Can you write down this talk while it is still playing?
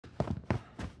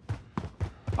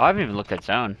Oh, I haven't even looked at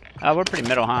zone. Oh, we're pretty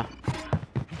middle, huh?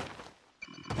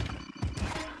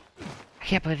 I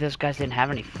can't believe those guys didn't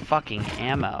have any fucking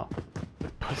ammo.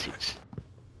 Pussies.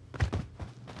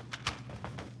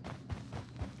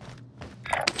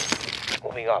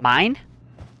 Moving up. Mine?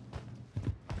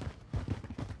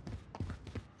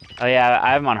 Oh yeah, I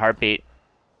have him on heartbeat.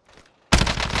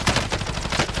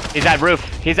 He's at roof.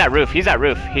 He's at roof. He's at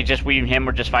roof. He just, we and him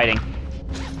were just fighting.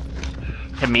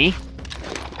 To me?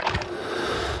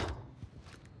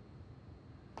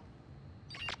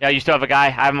 Yeah, you still have a guy. I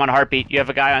have him on heartbeat. You have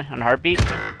a guy on heartbeat?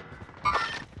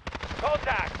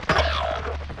 Contact!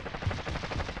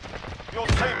 Your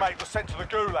teammate was sent to the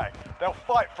Gulag. They'll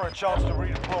fight for a chance to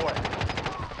redeploy.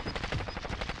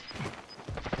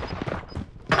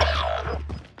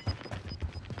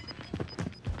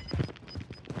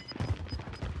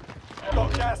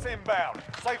 Got gas inbound.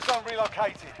 Safe zone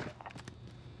relocated.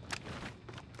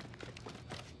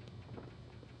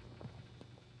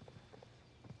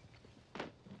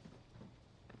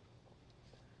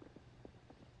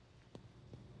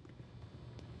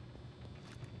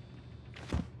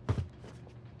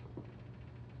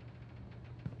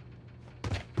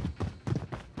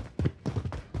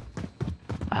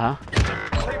 Uh-huh.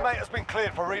 Teammate has been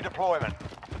cleared for redeployment.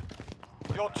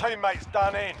 Your teammate's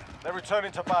done in. They're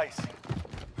returning to base.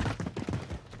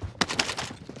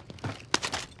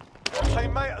 Your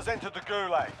teammate has entered the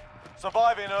Gulag.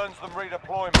 Surviving earns them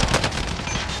redeployment.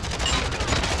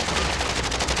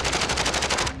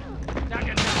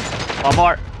 One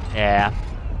more. Yeah.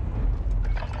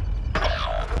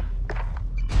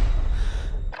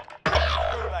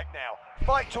 Gulag now.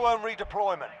 Fight to earn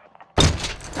redeployment.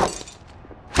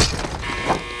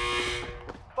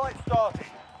 Fight started.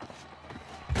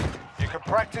 You can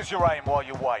practice your aim while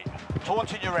you wait.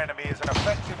 Taunting your enemy is an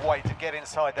effective way to get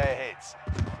inside their heads.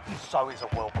 So is a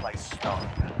well-placed stone.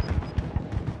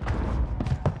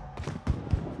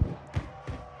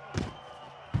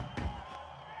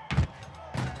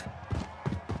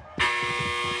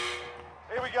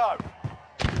 Here we go.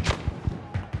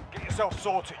 Get yourself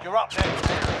sorted. You're up next.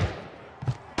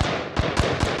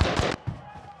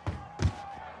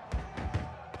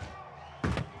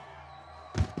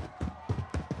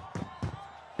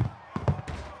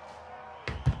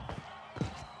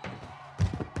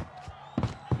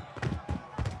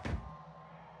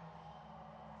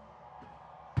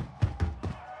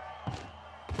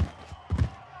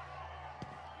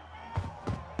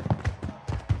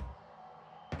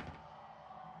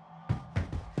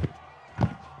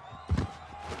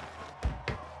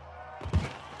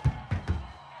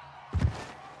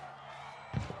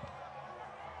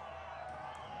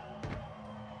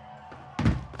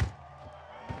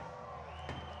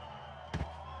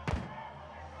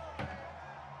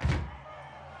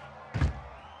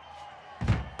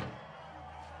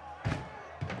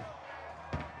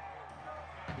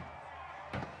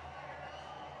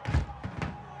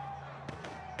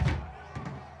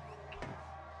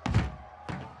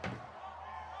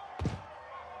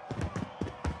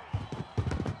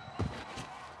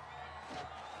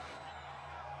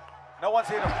 No one's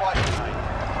here to fight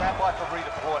tonight. Stand by for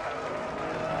redeployment.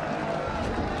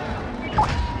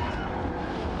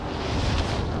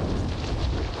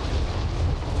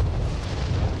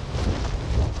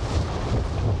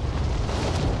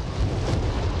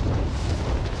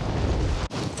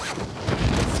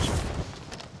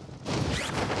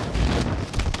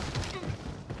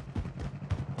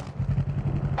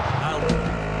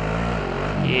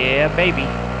 Yeah, baby.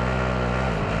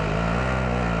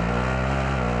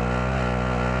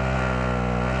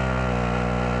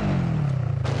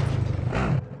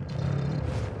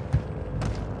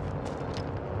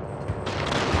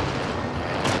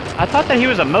 I thought that he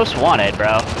was a most wanted,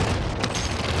 bro.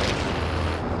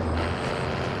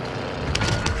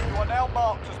 You are now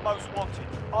marked as most wanted.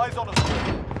 Eyes on a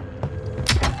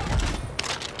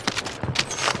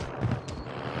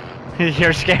screen.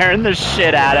 You're scaring the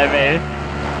shit out of me.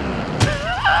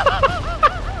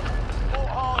 Fought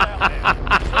hard out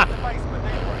there. Set the base for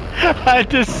debrief. I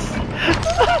just...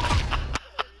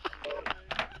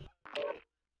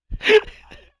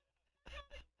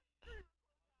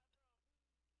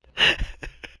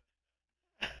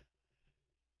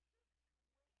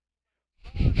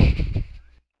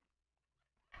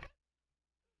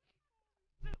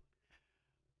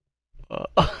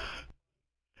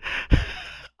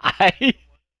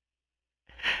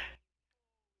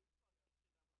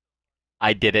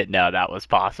 I didn't know that was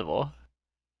possible.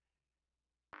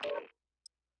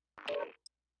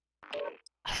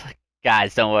 I was like,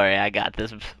 guys, don't worry, I got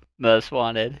this most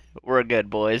wanted. We're good,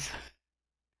 boys.